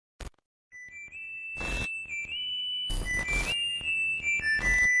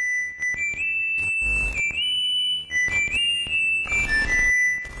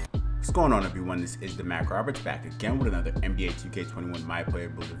going on, everyone? This is the Mac Roberts back again with another NBA 2K21 My Player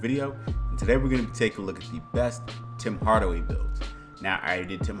Builder video. And today we're going to be taking a look at the best Tim Hardaway builds. Now, I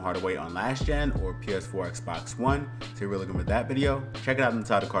already did Tim Hardaway on last gen or PS4, Xbox One. So if you're looking for that video, check it out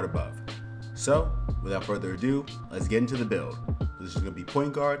inside the card above. So, without further ado, let's get into the build. This is going to be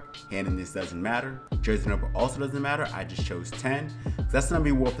point guard. Hand in this doesn't matter. Jersey number also doesn't matter. I just chose 10. That's the number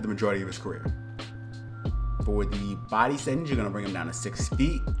he wore for the majority of his career. For the body settings, you're going to bring him down to 6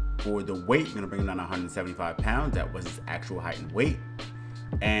 feet. For the weight, you're going to bring him down to 175 pounds. That was his actual height and weight.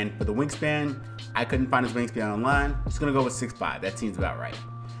 And for the wingspan, I couldn't find his wingspan online. I'm just going to go with 6'5". That seems about right.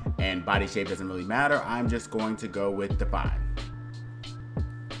 And body shape doesn't really matter. I'm just going to go with define.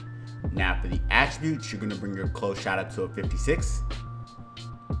 Now for the attributes, you're going to bring your close shot up to a 56.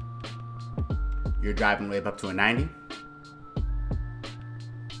 Your driving layup up to a 90.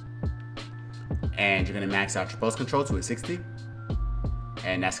 And you're going to max out your post control to a 60.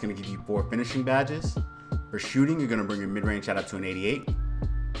 And that's going to give you 4 finishing badges. For shooting, you're going to bring your mid-range shot up to an 88.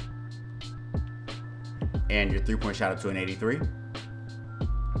 And your three-point shot up to an 83.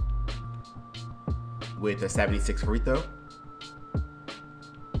 With a 76 free throw.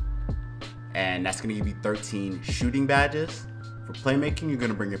 And that's going to give you 13 shooting badges. For playmaking, you're going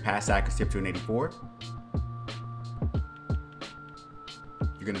to bring your pass accuracy up to an 84.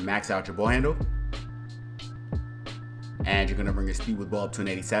 You're going to max out your ball handle. And you're going to bring your speed with ball up to an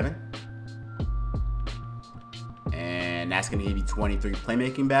 87. And that's going to give you 23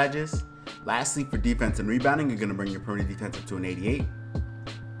 playmaking badges. Lastly, for defense and rebounding, you're going to bring your perimeter defense up to an 88.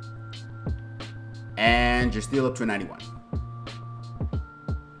 And your steal up to a 91.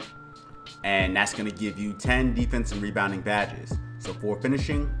 And that's going to give you 10 defense and rebounding badges. So 4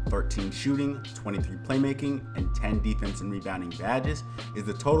 finishing, 13 shooting, 23 playmaking, and 10 defense and rebounding badges is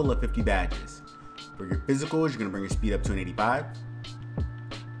the total of 50 badges. For your physicals, you're going to bring your speed up to an 85.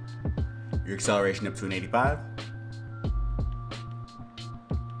 Your acceleration up to an 85.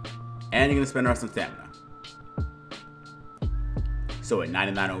 And you're going to spend the rest on stamina. So at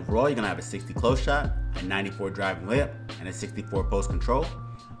 99 overall, you're going to have a 60 close shot, a 94 driving layup, and a 64 post control.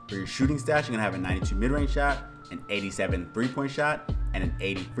 For your shooting stats, you're going to have a 92 mid-range shot, an 87 three-point shot, and an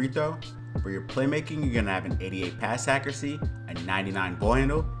 80 free throw. For your playmaking, you're going to have an 88 pass accuracy, a 99 ball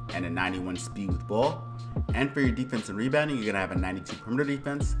handle, and a 91 speed with ball. And for your defense and rebounding, you're going to have a 92 perimeter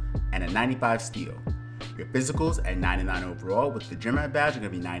defense and a 95 steal. Your physicals at 99 overall with the gym rat badge are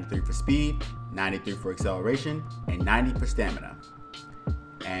going to be 93 for speed, 93 for acceleration, and 90 for stamina.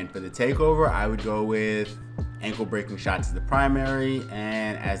 And for the takeover, I would go with ankle breaking shots as the primary,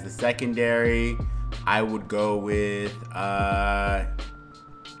 and as the secondary, I would go with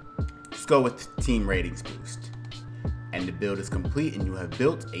let's go with team ratings boost. And the build is complete, and you have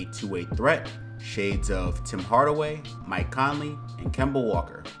built a two-way threat, shades of Tim Hardaway, Mike Conley, and Kemba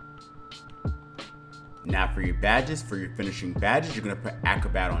Walker. Now for your badges, for your finishing badges, you're going to put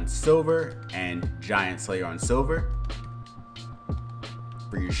Acrobat on silver and Giant Slayer on silver.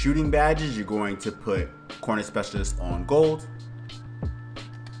 For your shooting badges, you're going to put Corner Specialist on gold,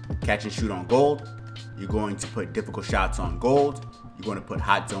 Catch and Shoot on gold. You're going to put Difficult Shots on gold. You're going to put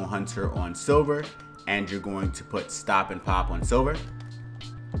Hot Zone Hunter on silver, and you're going to put Stop and Pop on silver.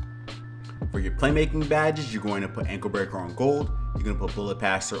 For your playmaking badges, you're going to put Ankle Breaker on gold. You're going to put Bullet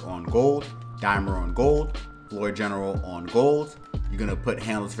Passer on gold, Dimer on gold, Floor General on gold. You're going to put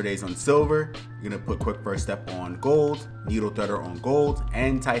Handles for Days on silver. You're going to put Quick First Step on gold, Needle Threader on gold,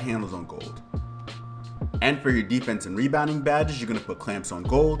 and Tight Handles on gold. And for your defense and rebounding badges, you're going to put Clamps on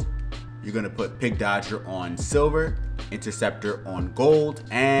gold. You're going to put Pick Dodger on silver, Interceptor on gold,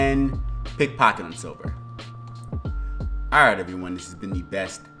 and Pickpocket on silver. Alright everyone, this has been the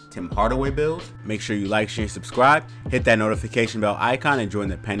best Tim Hardaway build. Make sure you like, share, subscribe, hit that notification bell icon, and join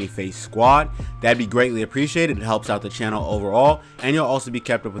the Penny Face Squad. That'd be greatly appreciated. It helps out the channel overall, and you'll also be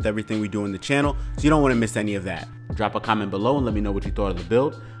kept up with everything we do in the channel, so you don't want to miss any of that. Drop a comment below and let me know what you thought of the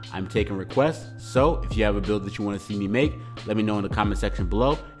build. I'm taking requests, so if you have a build that you want to see me make, let me know in the comment section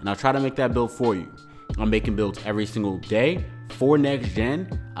below, and I'll try to make that build for you. I'm making builds every single day for next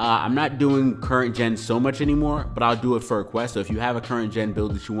gen. I'm not doing current gen so much anymore, but I'll do it for request. So if you have a current gen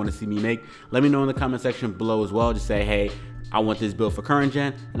build that you want to see me make, let me know in the comment section below as well. Just say, hey, I want this build for current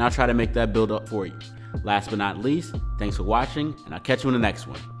gen, and I'll try to make that build up for you. Last but not least, thanks for watching, and I'll catch you in the next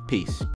one. Peace.